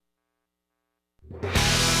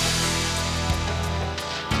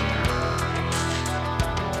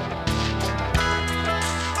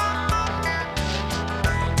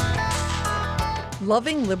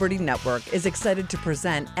Loving Liberty Network is excited to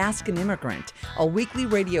present Ask an Immigrant, a weekly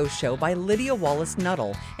radio show by Lydia Wallace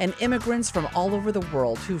Nuttall and immigrants from all over the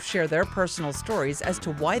world who share their personal stories as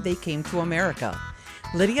to why they came to America.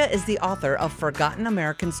 Lydia is the author of Forgotten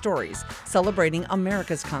American Stories, Celebrating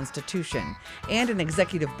America's Constitution, and an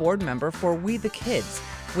executive board member for We the Kids,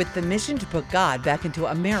 with the mission to put God back into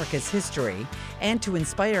America's history and to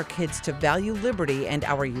inspire kids to value liberty and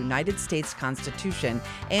our United States Constitution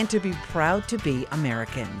and to be proud to be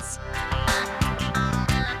Americans.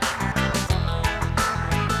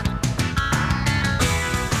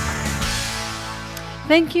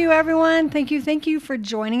 Thank you, everyone. Thank you for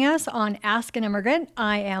joining us on Ask an Immigrant.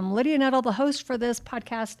 I am Lydia Nuttall, the host for this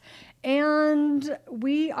podcast, and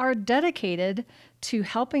we are dedicated to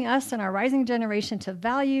helping us and our rising generation to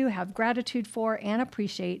value, have gratitude for, and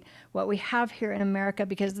appreciate what we have here in America,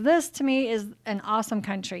 because this, to me, is an awesome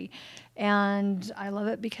country. And I love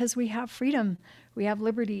it because we have freedom. We have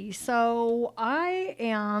liberty. So I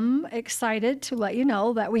am excited to let you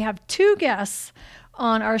know that we have two guests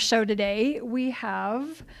on our show today. We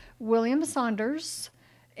have William Saunders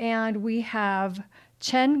and we have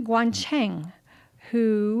Chen Guang,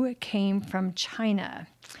 who came from China,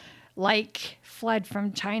 fled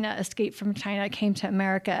from China, escaped from China, came to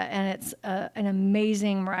America, and it's an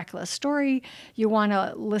amazing, miraculous story. You want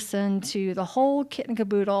to listen to the whole kit and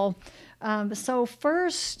caboodle. So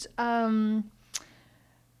first, William,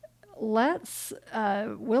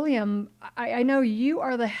 I know you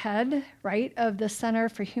are the head, right, of the Center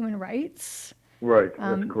for Human Rights. Right,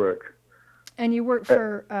 that's correct. And you work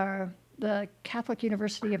for the Catholic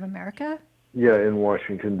University of America? Yeah, in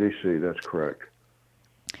Washington, D.C., that's correct.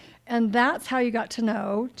 And that's how you got to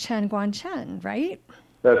know Chen Guang, right?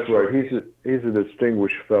 That's right. He's a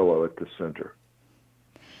distinguished fellow at the center.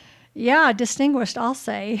 Yeah, distinguished, I'll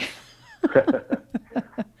say.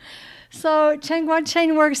 So, Chen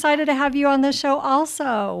Guang, we're excited to have you on the show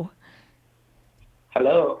also.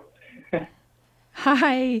 Hello.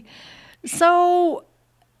 Hi. So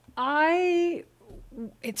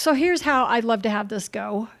here's how I'd love to have this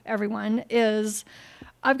go, everyone, is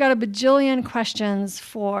I've got a bajillion questions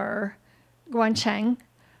for Guang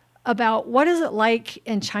about what is it like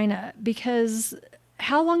in China, because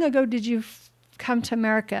how long ago did you come to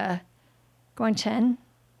America, Guang?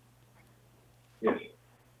 Yes.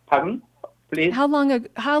 Pardon? Please. How long have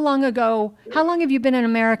you been in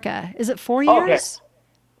America? Is it 4 years?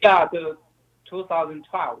 Okay. Yeah,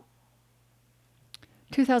 2012.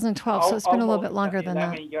 2012, so it's been a little bit longer than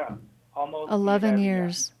that. 11 years. Almost 11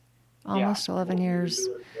 years. Almost 11 years.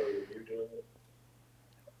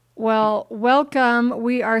 Well, welcome.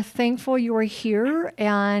 We are thankful you are here,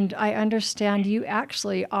 and I understand you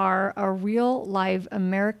actually are a real live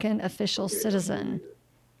American official citizen.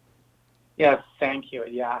 Yes, thank you.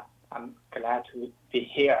 Yeah, I'm glad to be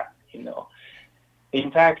here. In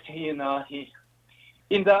fact, in the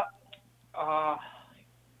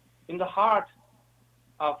heart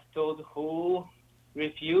of those who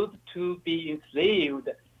refuse to be enslaved,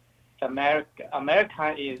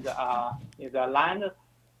 America is a land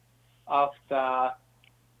of the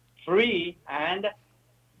free and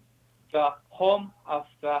the home of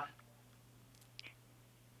the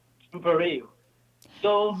brave.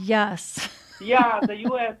 So yes. Yeah, the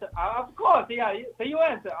U.S. Of course, yeah, the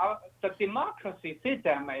U.S. The democracy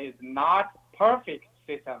system is not perfect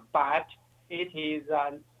system, but it is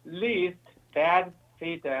least bad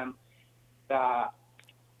system that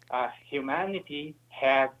humanity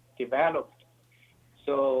has developed.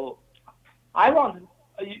 So I want,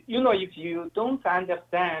 if you don't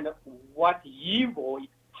understand how evil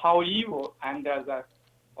under the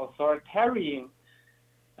authoritarian,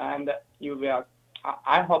 and you will,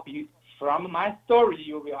 I hope from my story,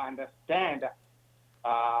 you will understand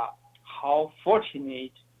how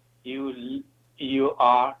fortunate you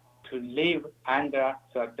are to live under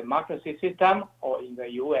the democracy system or in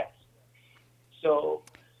the U.S. So,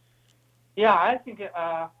 yeah, I think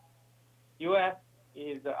U.S.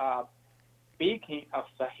 is a beacon of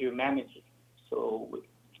the humanity. So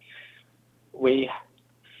we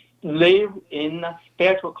live in a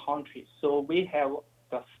special country, so we have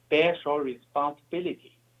the special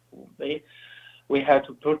responsibility. We have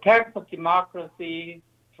to protect the democracy,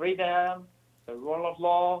 freedom, the rule of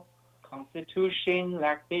law, constitution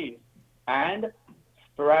like this, and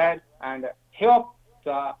spread and help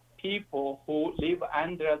the people who live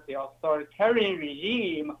under the authoritarian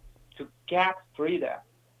regime to get freedom.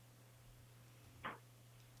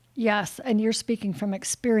 Yes, and you're speaking from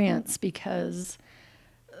experience, because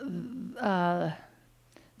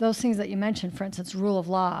those things that you mentioned, for instance, rule of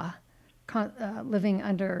law, living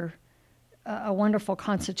under a wonderful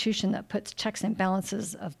constitution that puts checks and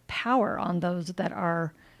balances of power on those that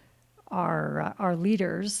are our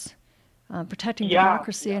leaders. Protecting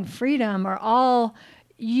democracy and freedom are all,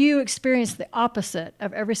 you experience the opposite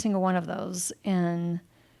of every single one of those in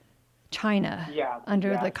China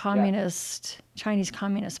under the Chinese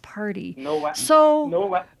Communist Party. No one.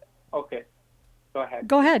 Okay, go ahead.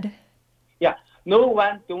 Go ahead. Yeah, no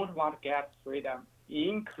one don't want to get freedom,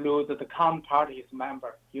 include the Communist Party's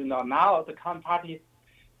member. Now the Communist Party's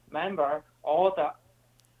member, all the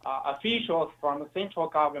officials from the central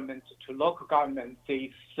government to local government,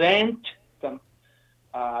 they sent them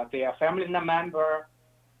their family member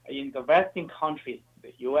in the Western countries,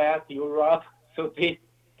 the U.S., Europe, so they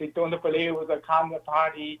don't believe the Communist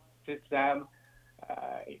Party system.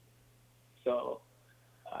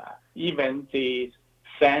 Even they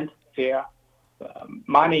send their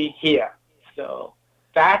money here. So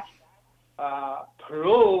that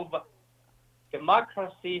prove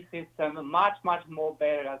democracy system much, much more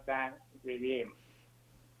better than regime.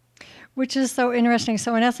 Which is so interesting.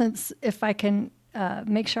 So in essence, if I can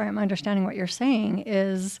make sure I'm understanding what you're saying,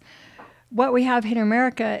 is what we have here in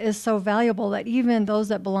America is so valuable that even those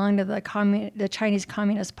that belong to the Chinese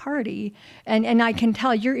Communist Party, and I can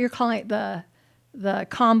tell you're calling it the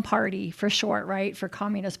Com Party for short, right? For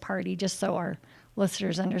Communist Party, just so our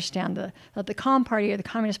listeners understand that the Com Party or the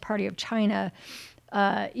Communist Party of China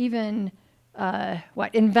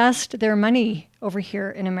invest their money over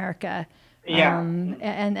here in America.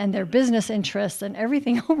 And their business interests and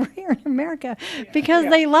everything over here in America because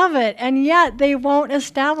they love it, and yet they won't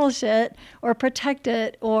establish it or protect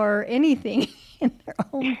it or anything in their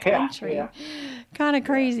own country. Kind of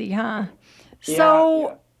crazy, huh?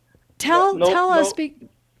 So tell us.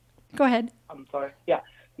 Go ahead. I'm sorry. Yeah,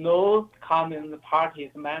 no Communist Party's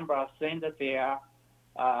members send their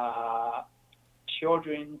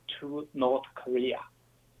children to North Korea.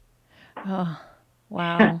 Oh.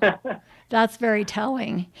 Wow. That's very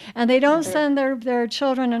telling. And they don't send their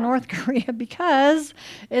children to North Korea because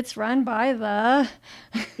it's run by the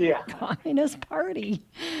Communist Party.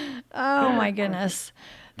 Oh, my goodness.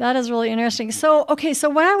 That is really interesting. So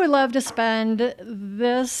what I would love to spend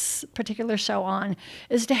this particular show on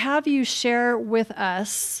is to have you share with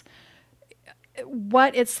us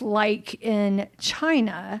what it's like in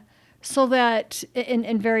China, so that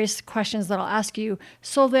in various questions that I'll ask you,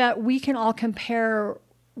 so that we can all compare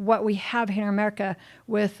what we have here in America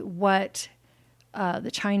with what the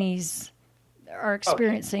Chinese are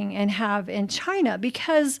experiencing and have in China.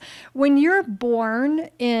 Because when you're born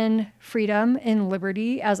in freedom, in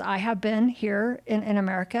liberty, as I have been here in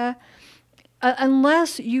America,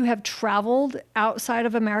 unless you have traveled outside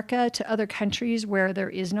of America to other countries where there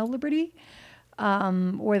is no liberty,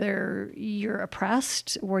 whether you're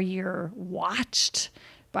oppressed or you're watched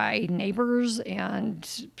by neighbors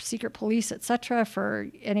and secret police, etc., for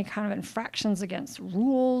any kind of infractions against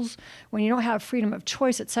rules, when you don't have freedom of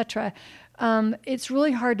choice, etc., it's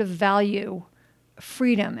really hard to value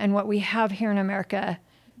freedom and what we have here in America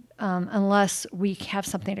unless we have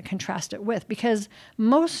something to contrast it with. Because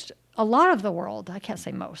a lot of the world, I can't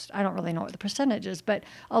say most, I don't really know what the percentage is, but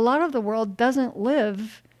a lot of the world doesn't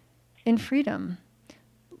live in freedom.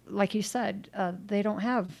 Like you said, they don't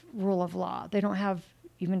have rule of law. They don't have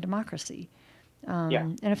even democracy.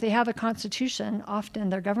 And if they have a constitution, often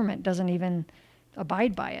their government doesn't even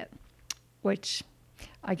abide by it, which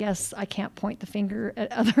I guess I can't point the finger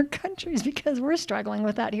at other countries because we're struggling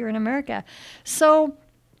with that here in America. So,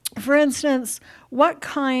 for instance, what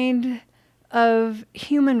kind of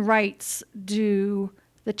human rights do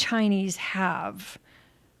the Chinese have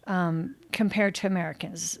compared to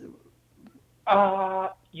Americans?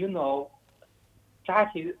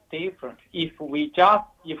 That is different. If we just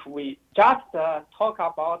talk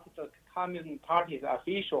about the Communist Party's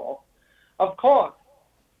official, of course,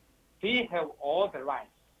 they have all the rights.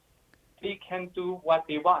 They can do what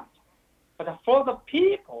they want. But for the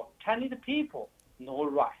people, Chinese people, no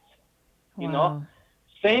rights. Wow.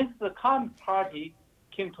 Since the Communist Party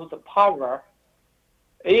came to the power,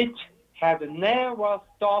 it has never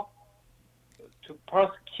stopped to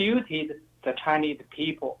persecute the Chinese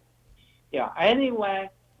people. Anyone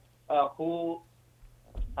who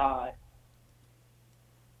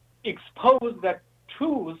expose the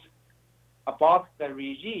truth about the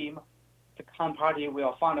regime, the Communist Party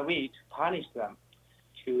will find a way to punish them.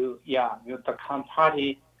 The Communist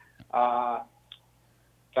Party,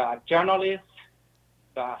 the journalists,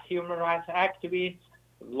 the human rights activists,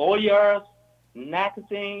 lawyers,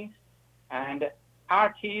 magazines, and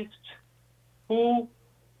artists who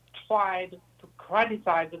tried to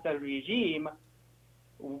criticize the regime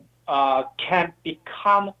can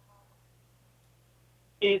become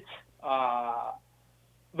its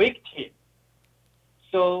victim.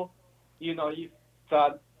 So, if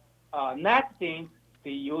the netizens,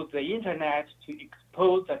 they use the internet to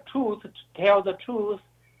expose the truth, to tell the truth,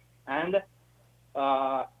 and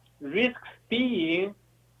risk being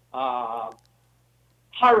harassed,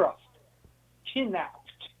 kidnapped,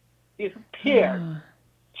 disappeared,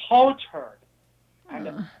 tortured,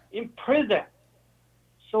 and imprisoned.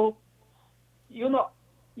 So, you know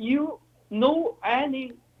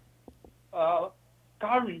any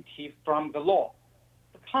guarantee from the law.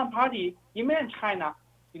 The Communist Party, even in China,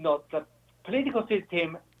 the political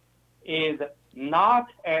system is not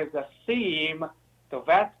as the same the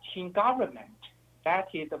Western government. That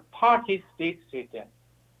is the party state system,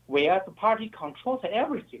 where the party controls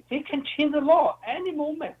everything. They can change the law any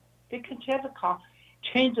moment. They can change the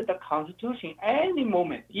constitution any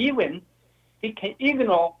moment. Even they can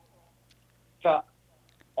ignore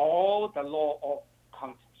all the law of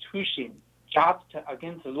constitution just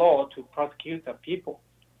against the law to prosecute the people.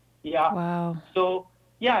 Yeah. Wow. So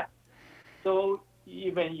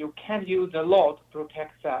even you can't use the law to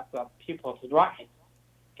protect the people's rights.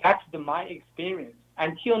 That's my experience.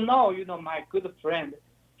 Until now, my good friend,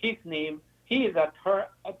 he is an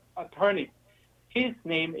attorney. His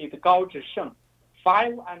name is Chen.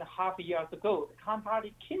 5.5 years ago, the Communist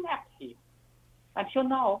Party kidnapped him. Until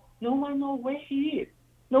now, no one knows where he is.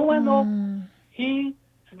 No one knows he's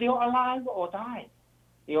still alive or died.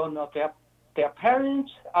 Their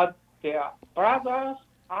parents, their brothers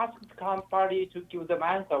asked the Communist Party to give them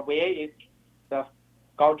answer where is the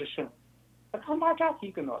Chen. The Communist Party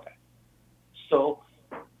just ignored that. So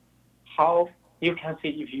how you can see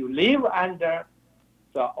if you live under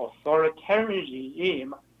the authoritarian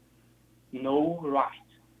regime, no right.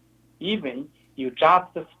 Even you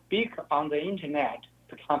just speak on the internet,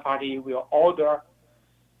 the Communist Party will order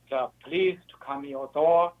the police to come in your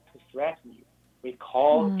door to threaten you. We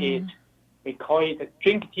call it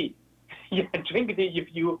drink tea. Yeah, drink tea.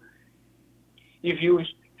 If you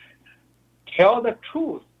tell the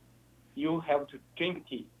truth, you have to drink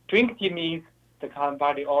tea. Drink tea means the Communist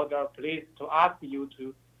Party order police to ask you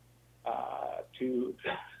to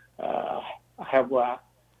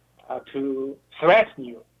threaten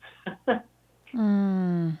you.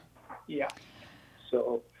 Yeah.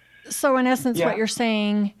 So in essence, what you're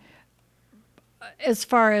saying, as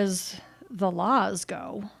far as the laws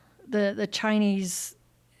go, the Chinese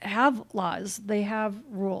have laws, they have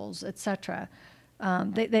rules, etc.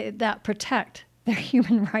 They that protect their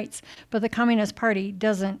human rights, but the Communist Party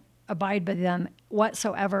doesn't abide by them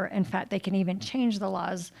whatsoever. In fact, they can even change the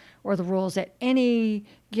laws or the rules at any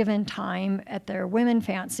given time at their whim and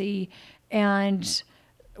fancy. And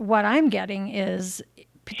what I'm getting is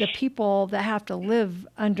the people that have to live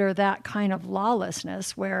under that kind of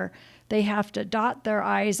lawlessness, where they have to dot their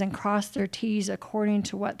I's and cross their T's according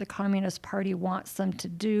to what the Communist Party wants them to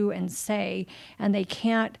do and say, and they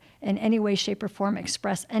can't in any way, shape, or form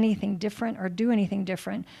express anything different or do anything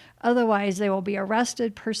different. Otherwise, they will be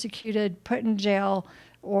arrested, persecuted, put in jail,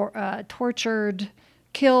 or tortured,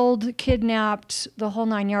 killed, kidnapped, the whole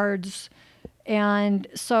 9 yards. And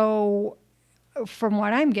so from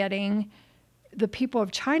what I'm getting, the people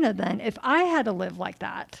of China then, if I had to live like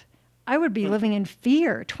that, I would be living in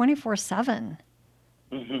fear 24/7.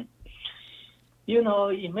 Mm-hmm.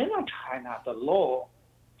 In mainland China, the law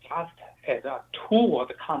just as a tool,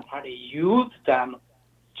 the Communist Party used them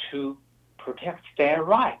to protect their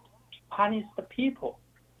right, to punish the people.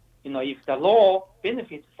 If the law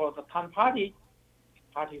benefits for the Communist Party, the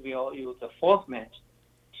party will use enforcement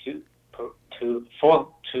to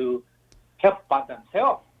help by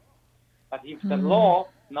themselves. But if the law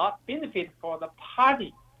not benefit for the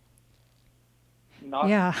party,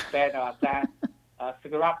 not better than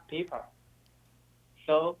cigarette paper.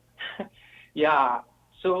 So,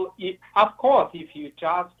 So, of course, if you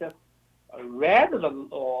just read the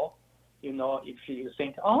law, if you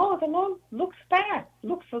think, oh, the law looks bad,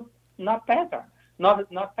 looks not better,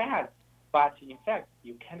 not bad, but in fact,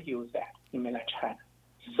 you can't use that in mainland China.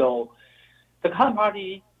 So, the Communist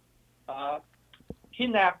Party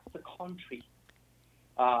kidnapped the country,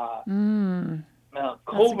 That's a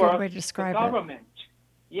covered good way to the describe government,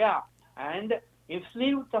 and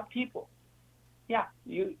enslaved the people.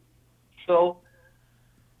 So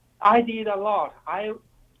I did a lot. I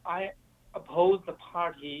opposed the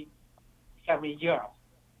party 7 years.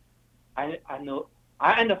 I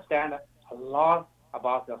understand a lot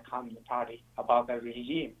about the Communist Party, about the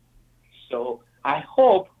regime. So I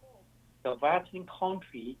hope the Western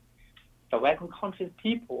countries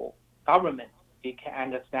people, government, they can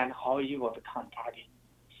understand how evil the Communist Party.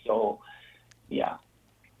 So,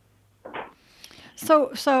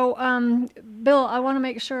 So, Bill, I want to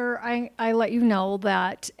make sure I let you know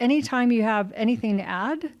that anytime you have anything to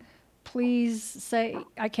add, please say,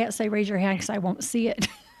 I can't say raise your hand because I won't see it,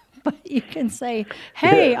 but you can say,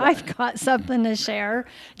 hey, Yeah. I've got something to share.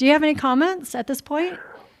 Do you have any comments at this point?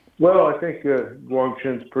 Well, I think Guang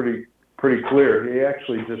Chen's pretty clear. He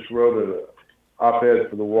actually just wrote an op-ed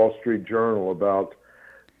for the Wall Street Journal about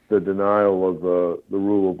the denial of the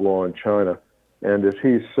rule of law in China. And as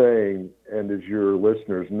he's saying, and as your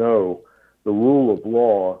listeners know, the rule of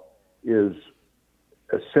law is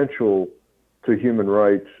essential to human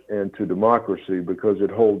rights and to democracy because it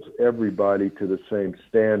holds everybody to the same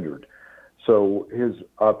standard. So his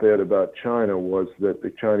op-ed about China was that the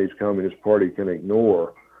Chinese Communist Party can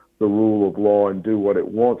ignore the rule of law and do what it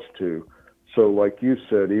wants to. So like you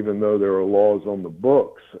said, even though there are laws on the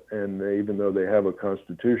books and even though they have a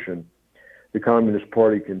constitution, the Communist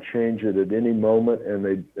Party can change it at any moment, and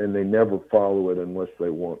they never follow it unless they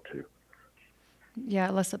want to. Yeah,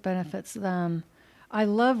 unless it benefits them. I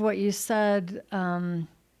love what you said, Guang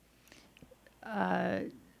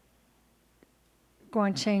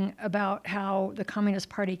about how the Communist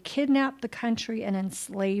Party kidnapped the country and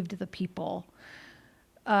enslaved the people.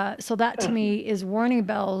 So that to me is warning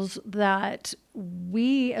bells that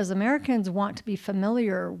we as Americans want to be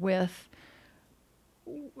familiar with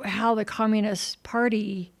how the Communist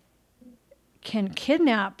Party can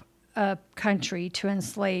kidnap a country to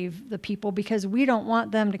enslave the people because we don't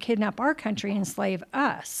want them to kidnap our country and enslave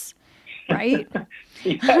us, right?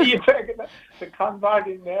 Yeah, in fact, the Communist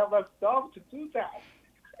Party never stopped to do that.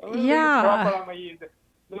 Only Yeah. problem is,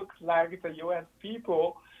 looks like the U.S.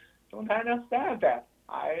 people don't understand that.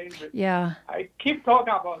 Yeah. I keep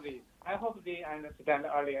talking about this. I hope they understand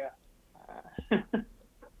earlier.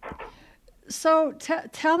 So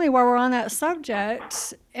tell me, while we're on that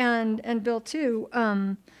subject, and Bill too,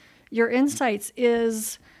 your insights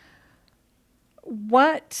is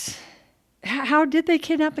how did they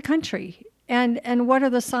kidnap the country, and what are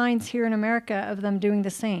the signs here in America of them doing the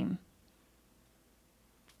same?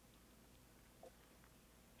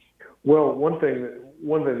 Well, one thing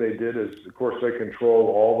they did is, of course, they control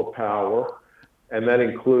all the power, and that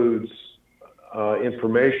includes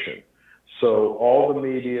information. So all the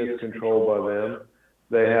media is controlled by them.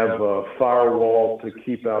 They have a firewall to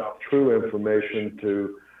keep out true information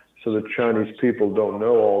so the Chinese people don't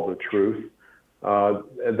know all the truth.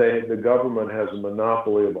 The government has a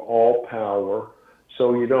monopoly of all power.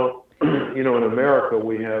 So you don't, in America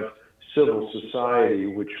we have civil society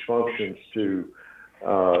which functions to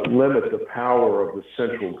limit the power of the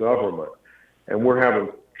central government. And we're having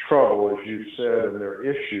trouble, as you said, and there are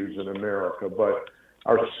issues in America, but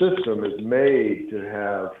our system is made to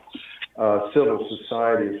have civil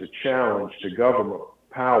society as a challenge to government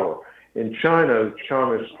power. In China, the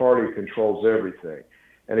Communist Party controls everything.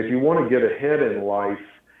 And if you want to get ahead in life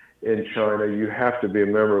in China, you have to be a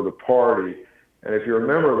member of the party. And if you're a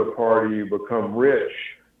member of the party, you become rich,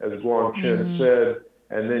 as Guang Chen said,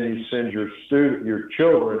 and then you send your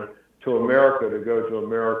children to America to go to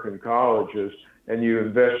American colleges, and you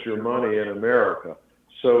invest your money in America.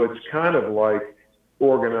 So it's kind of like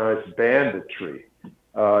organized banditry.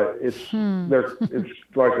 It's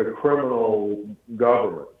like a criminal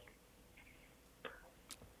government.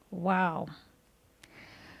 Wow.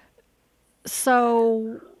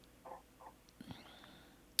 So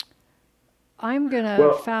I'm going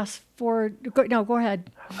to fast forward. Go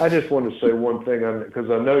ahead. I just want to say one thing, because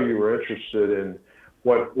I know you were interested in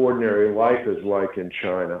what ordinary life is like in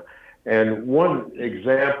China. And one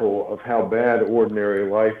example of how bad ordinary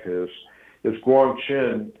life is Guang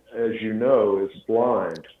Chen, as you know, is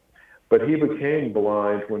blind. But he became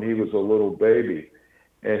blind when he was a little baby.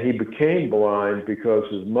 And he became blind because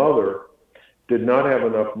his mother did not have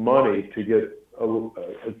enough money to get,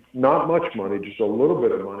 not much money, just a little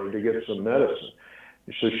bit of money to get some medicine.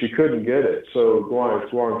 So she couldn't get it. So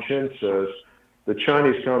Guang Chen says the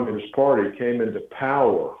Chinese Communist Party came into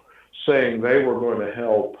power saying they were going to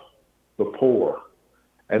help the poor.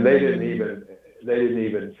 And they didn't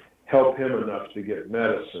even help him enough to get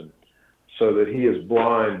medicine, so that he is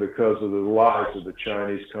blind because of the lies of the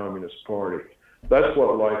Chinese Communist Party. That's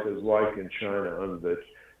what life is like in China under the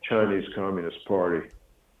Chinese Communist Party.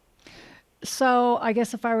 So I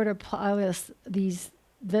guess if I were to apply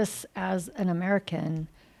this as an American,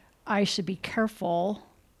 I should be careful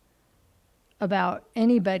about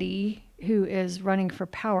anybody who is running for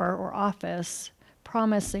power or office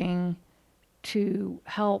promising to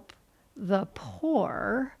help the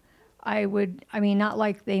poor. Not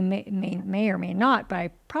like they may or may not, but I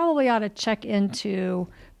probably ought to check into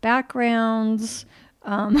backgrounds,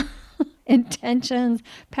 intentions,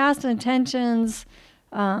 past intentions.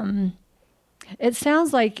 It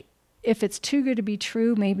sounds like if it's too good to be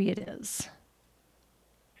true, maybe it is.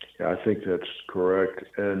 Yeah, I think that's correct.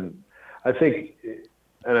 And I think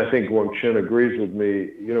Guang Chen agrees with me.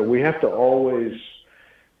 We have to always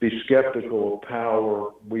be skeptical of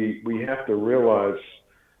power. We have to realize,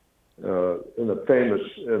 in the famous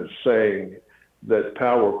saying, that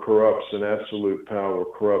power corrupts and absolute power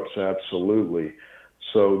corrupts absolutely.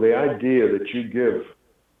 So the idea that you give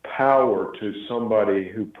power to somebody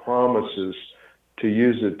who promises to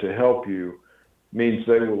use it to help you means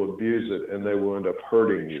they will abuse it and they will end up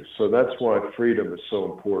hurting you. So that's why freedom is so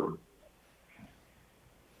important.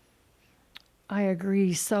 I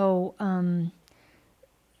agree. So, Guang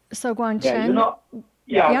Yeah, Chen. go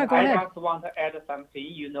ahead. I just want to add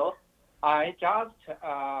something. I just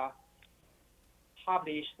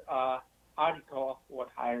published an article what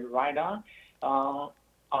I write on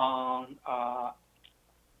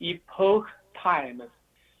Epoch Times.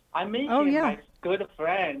 I mentioned my good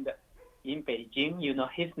friend in Beijing.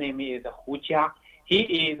 His name is Hu Jia. He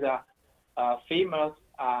is a famous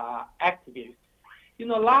activist.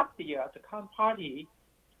 Last year the Communist Party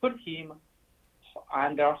put him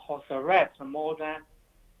under house arrest more than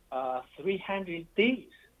 300 days.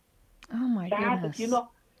 Oh my goodness!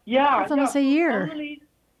 That's almost a year.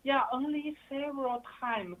 Only several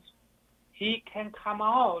times he can come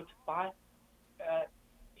out by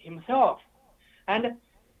himself, and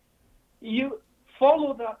you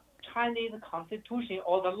follow the Chinese Constitution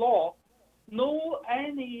or the law. No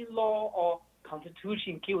any law or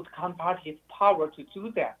Constitution gives Communist Party power to do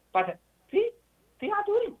that, but they are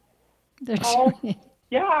doing.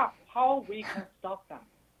 How we can stop them?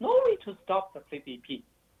 No way to stop the CCP.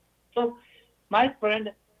 So, my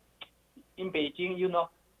friend in Beijing,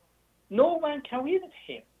 no one can visit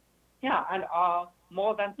him. Yeah, and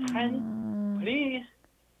more than 10 police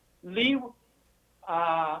leave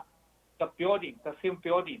the building, the same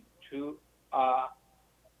building, to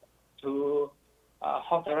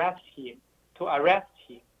house arrest him, to arrest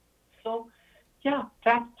him. So,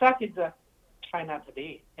 that is China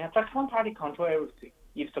today. And the Communist Party control everything.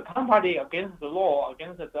 If the Communist Party against the law,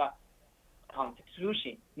 against the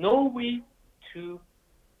Constitution, no way to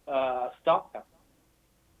stop them.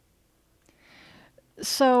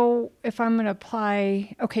 So if I'm going to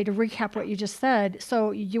apply, to recap what you just said.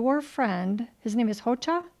 So your friend, his name is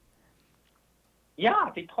Hocha?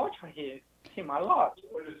 Yeah, they torture him a lot.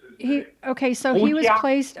 He was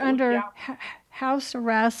placed under house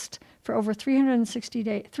arrest for over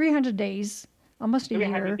 300 days, almost a year.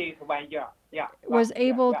 300 days, 1 year. Yeah. Was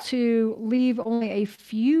able to leave only a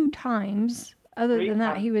few times. Other than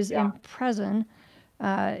that, he was in prison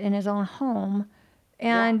in his own home.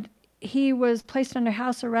 And he was placed under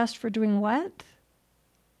house arrest for doing what?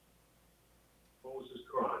 What was his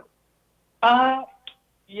crime? The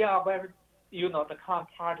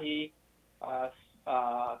Communist Party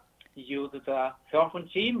used the cell phone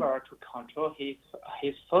jammer to control his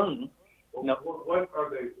phone. What is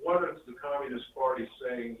the Communist Party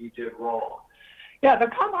saying he did wrong? Yeah, the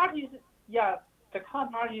Communist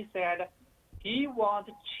Party said he wants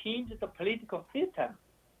to change the political system.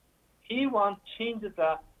 He wants to change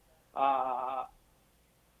the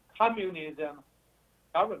communism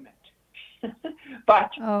government.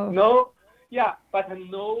 but no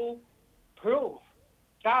proof.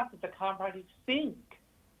 Just the Communist Party think.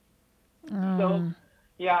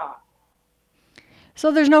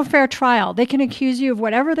 So there's no fair trial. They can accuse you of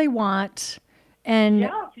whatever they want and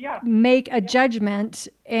make a judgment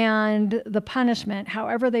and the punishment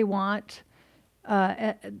however they want.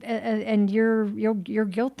 And you're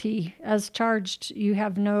guilty as charged. You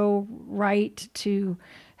have no right to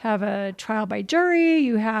have a trial by jury.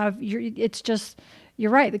 You're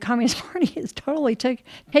right. The Communist Party has totally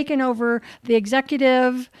taken over the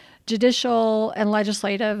executive, judicial, and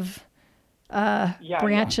legislative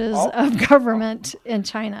branches of government in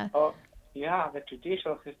China. The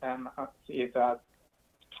judicial system is a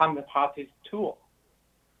Communist Party's tool.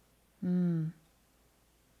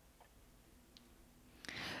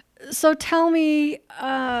 So tell me,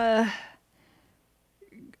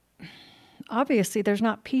 obviously there's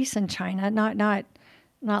not peace in China. Not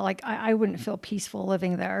like I wouldn't feel peaceful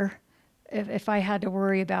living there if I had to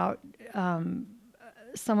worry about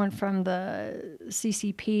someone from the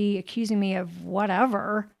CCP accusing me of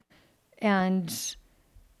whatever and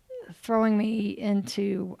throwing me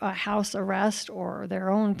into a house arrest or their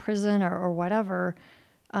own prison or whatever.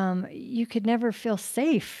 You could never feel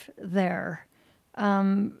safe there.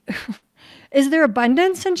 Is there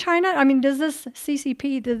abundance in China? I mean, does this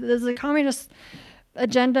CCP, does the communist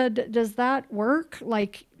agenda, does that work?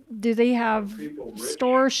 Like, do they have People rich,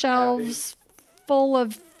 store happy. shelves full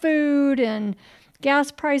of food and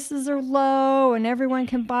gas prices are low and everyone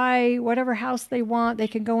can buy whatever house they want? They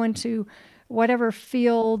can go into whatever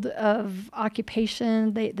field of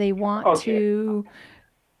occupation they want Okay. to.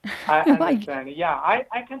 I Like, understand. Yeah,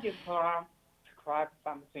 I can describe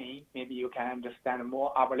something. Maybe you can understand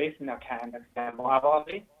more. Our listener can understand more about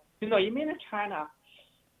it. In mainland China,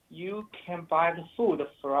 you can buy the food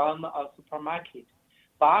from a supermarket,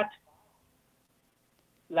 but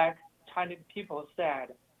like Chinese people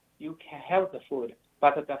said, you can have the food,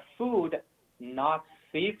 but the food not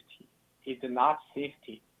safety. It's not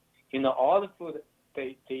safety. All the food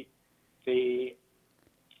they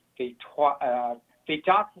try. They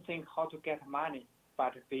just think how to get money,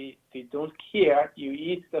 but they don't care you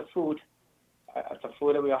eat the food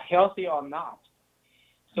will healthy or not.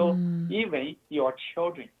 So even your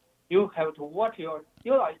children, you have to watch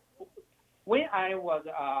when I was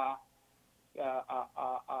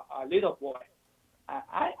a little boy,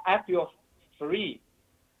 I feel free.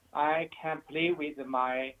 I can play with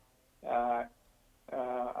my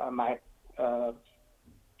my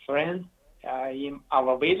friends in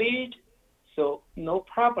our village, so no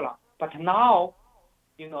problem. But now,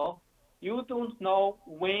 you don't know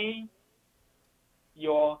when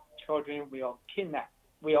your children will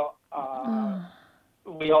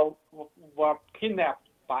were kidnapped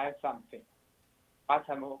by something, by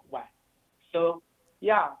someone. So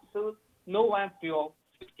yeah, so no one feel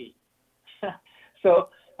safety. So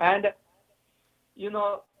and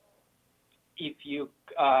if you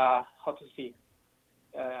how to say,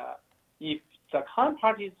 if the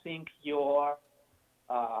counterparty think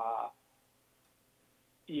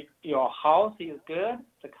if your house is good,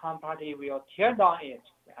 the counterparty will tear down it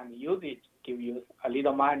and use it, give you a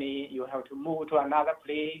little money. You have to move to another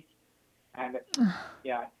place, and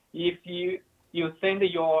yeah, if you send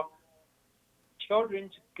your children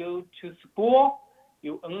to go to school,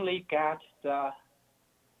 you only get the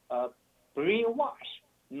brainwash,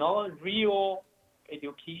 no real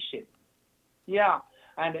education. Yeah,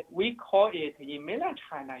 and we call it in mainland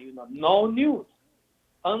China, no news,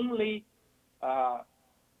 only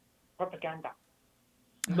propaganda,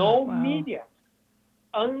 no media,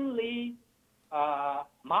 only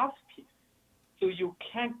mouthpiece. So you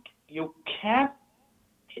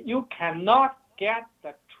cannot get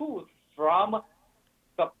the truth from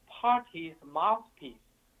the party's mouthpiece,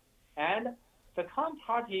 and the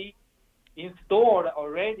party installed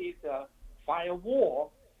already the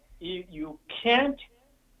firewall. You can't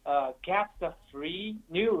get the free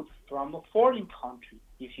news from a foreign country.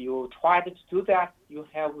 If you try to do that, you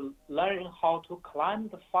have learned how to climb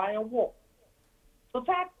the firewall. So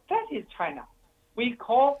that is China. We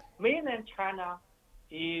call mainland China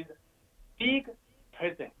is big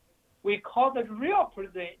prison. We call the real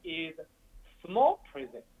prison is small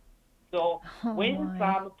prison. So when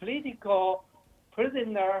some political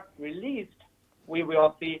prisoner released, we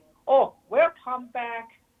will see, welcome back,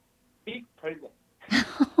 big prison.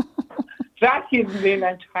 That is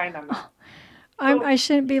mainland China now. I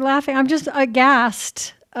shouldn't be laughing. I'm just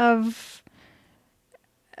aghast of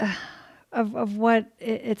what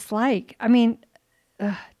it's like. I mean,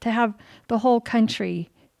 to have the whole country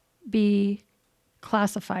be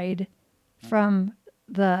classified from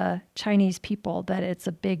the Chinese people that it's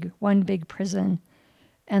one big prison,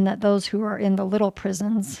 and that those who are in the little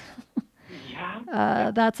prisons,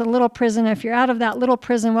 that's a little prison. If you're out of that little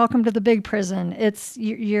prison, welcome to the big prison. It's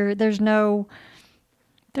there's no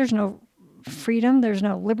freedom, there's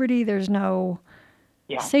no liberty, there's no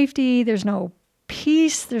safety, there's no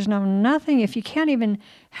peace, there's no nothing. If you can't even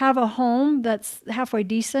have a home that's halfway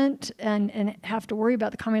decent and have to worry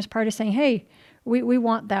about the Communist Party saying, hey, we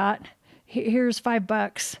want that. Here's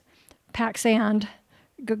 $5, pack sand,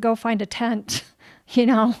 go find a tent,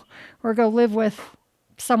 or go live with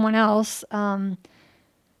someone else.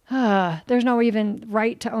 There's no even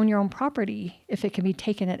right to own your own property if it can be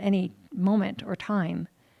taken at any moment or time.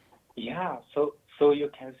 Yeah, so you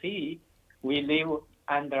can see we live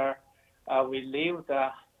under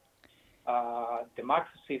the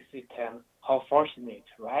democracy system. How fortunate,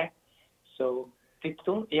 right? So they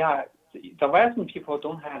don't. Yeah, the Western people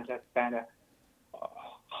don't understand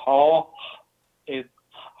how it's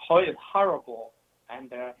horrible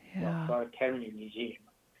under the authoritarian regime.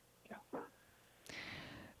 Yeah.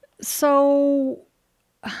 So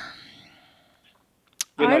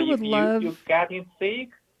I would love. You getting sick,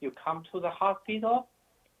 you come to the hospital.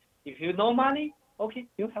 If you no money, okay,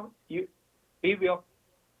 we will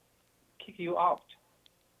kick you out.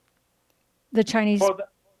 The Chinese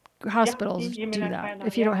hospitals do that China,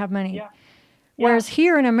 if you don't have money. Yeah. Whereas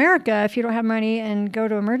here in America, if you don't have money and go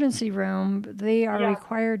to emergency room, they are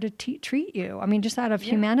required to treat you. I mean, just out of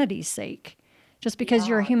humanity's sake, just because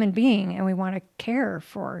you're a human being and we want to care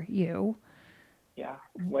for you. Yeah,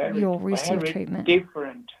 you'll receive treatment.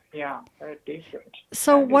 Different, very different.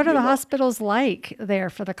 So, what are the hospitals like there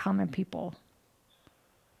for the common people?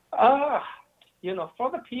 For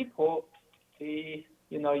the people, if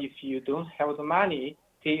you don't have the money,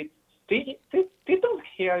 they don't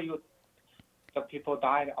care you. The people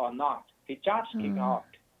died or not. They just kick out.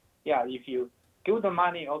 Yeah, if you give the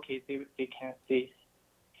money, okay, they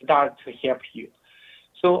start to help you.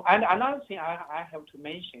 So, and another thing I have to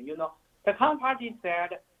mention, the Communist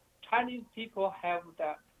said Chinese people have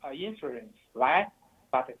the insurance, right?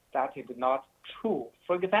 But that is not true.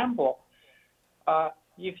 For example,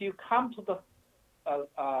 if you come to the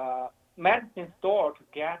medicine store to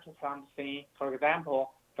get something, for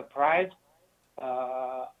example, the price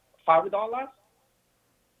 $5,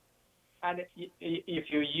 and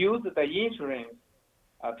if you use the insurance,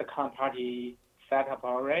 the company set up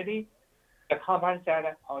already, the company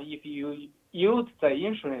said, if you use the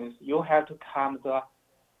insurance, you have to come to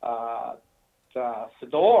the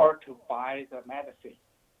store to buy the medicine.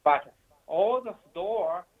 But all the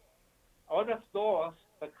stores,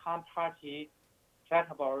 the company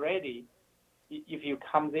set up already. If you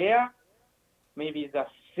come there, maybe the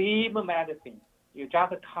same medicine. You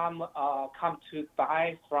just come to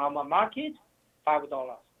buy from a market,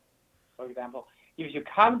 $5, for example. If you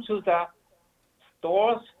come to the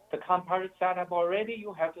stores, the company set up already,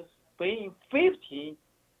 you have to pay $50.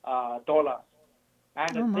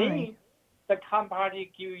 And then the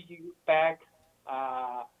company give you back,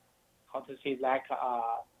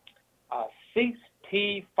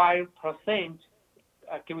 65%,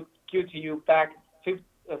 give to you back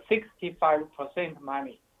 65%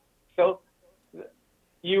 money. So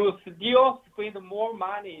you still spend more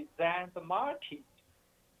money than the market.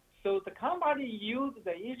 So the company use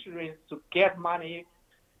the insurance to get money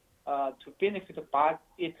to benefit by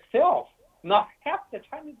itself, not help the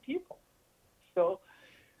Chinese people. So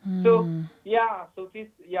this,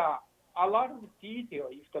 a lot of detail.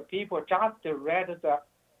 If the people just read the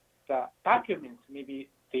documents, maybe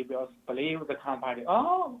they will believe the company.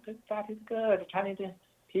 Oh, that is good. The Chinese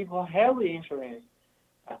people have insurance.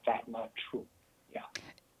 That's not true. Yeah.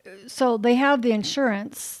 So they have the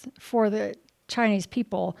insurance for the Chinese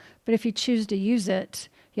people, but if you choose to use it,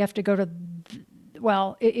 you have to go to,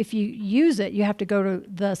 if you use it, you have to go to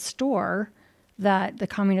the store that the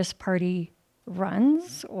Communist Party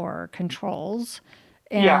runs or controls,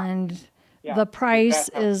 and the price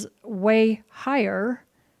is way higher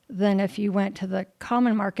than if you went to the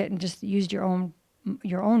common market and just used your own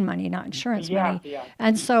money, not insurance money.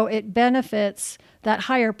 And so it benefits, that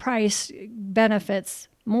higher price benefits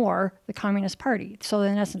more the Communist Party. So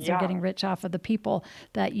in essence, they're getting rich off of the people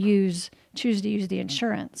that choose to use the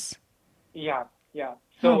insurance. So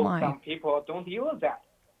some people don't use that.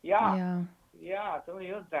 Don't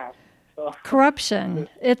use that. So, corruption.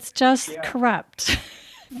 It's just corrupt.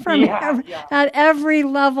 At every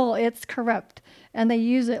level, it's corrupt. And they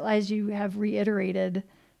use it, as you have reiterated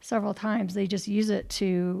several times, they just use it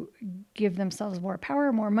to give themselves more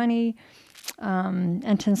power, more money,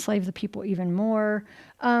 and to enslave the people even more.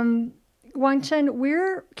 Guang Chen,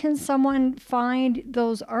 where can someone find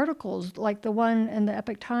those articles, like the one in the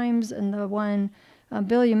Epoch Times and the one,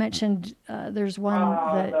 Bill, you mentioned there's one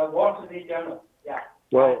that... The Wall Street Journal,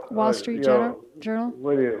 Well, Wall Street Journal?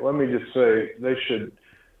 Lydia, let me just say they should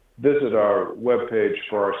visit our webpage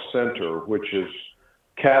for our center, which is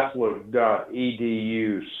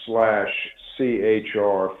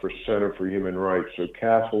catholic.edu/CHR for Center for Human Rights. So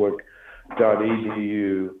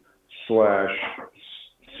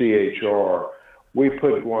catholic.edu/CHR. We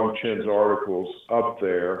put Guang Chen's articles up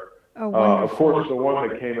there. Of course, the one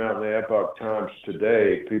that came out in the Epoch Times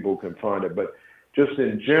today, people can find it. But just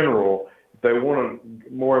in general, if they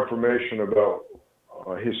want more information about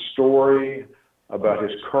his story, about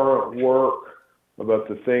his current work, about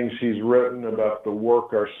the things he's written, about the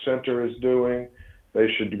work our center is doing,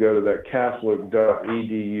 they should go to that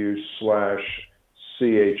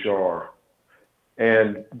catholic.edu/CHR.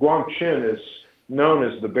 And Guang Chen is known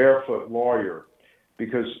as the Barefoot Lawyer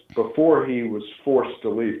because before he was forced to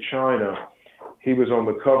leave China, he was on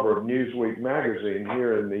the cover of Newsweek magazine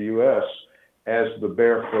here in the U.S. as the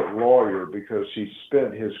Barefoot Lawyer because he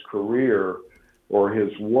spent his career or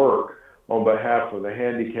his work on behalf of the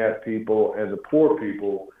handicapped people and the poor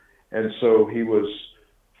people. And so he was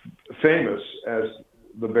famous as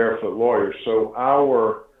the Barefoot Lawyer. So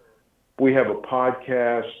we have a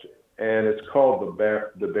podcast, and it's called the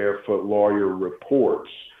Barefoot Lawyer Reports.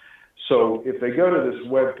 So if they go to this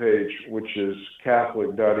webpage, which is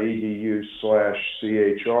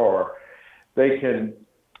catholic.edu/CHR, they can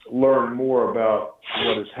learn more about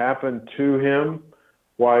what has happened to him,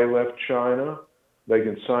 why he left China. They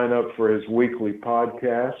can sign up for his weekly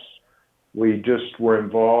podcast. We just were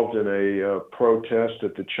involved in a protest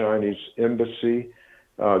at the Chinese embassy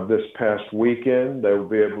this past weekend. They will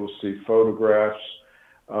be able to see photographs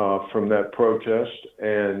from that protest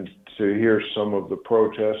and to hear some of the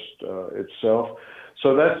protest itself.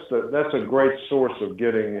 So that's a great source of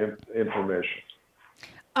getting information.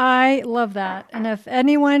 I love that. And if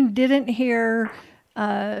anyone didn't hear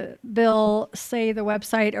Bill say the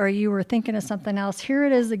website, or you were thinking of something else, here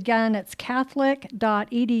it is again. It's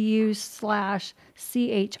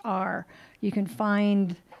catholic.edu/CHR. You can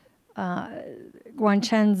find Guang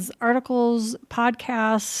Chen's articles,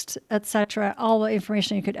 podcast, etc., all the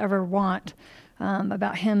information you could ever want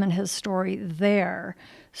about him and his story there.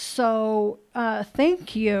 So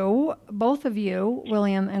thank you, both of you,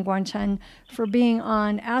 William and Guang Chen, for being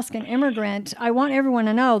on Ask an Immigrant. I want everyone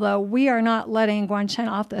to know, though, we are not letting Guang Chen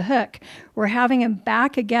off the hook. We're having him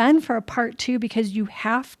back again for a part 2 because you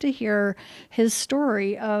have to hear his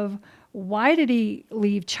story of why did he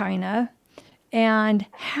leave China and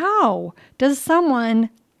how does someone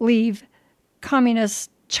leave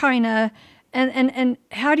communist China and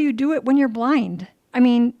how do you do it when you're blind? I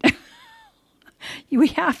mean, we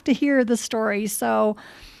have to hear the story. So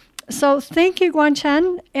thank you, Guang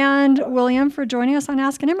Chen and William, for joining us on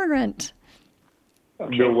Ask an Immigrant.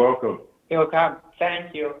 Okay. You're welcome. You're welcome.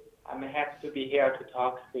 Thank you. I'm happy to be here to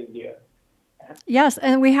talk with you. Yes,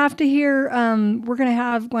 and we have to hear, we're going to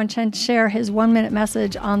have Guang Chen share his 1-minute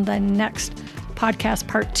message on the next podcast,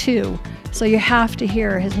 part 2. So you have to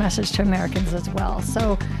hear his message to Americans as well.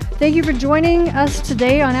 So thank you for joining us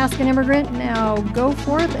today on Ask an Immigrant. Now go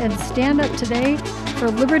forth and stand up today for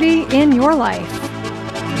liberty in your life.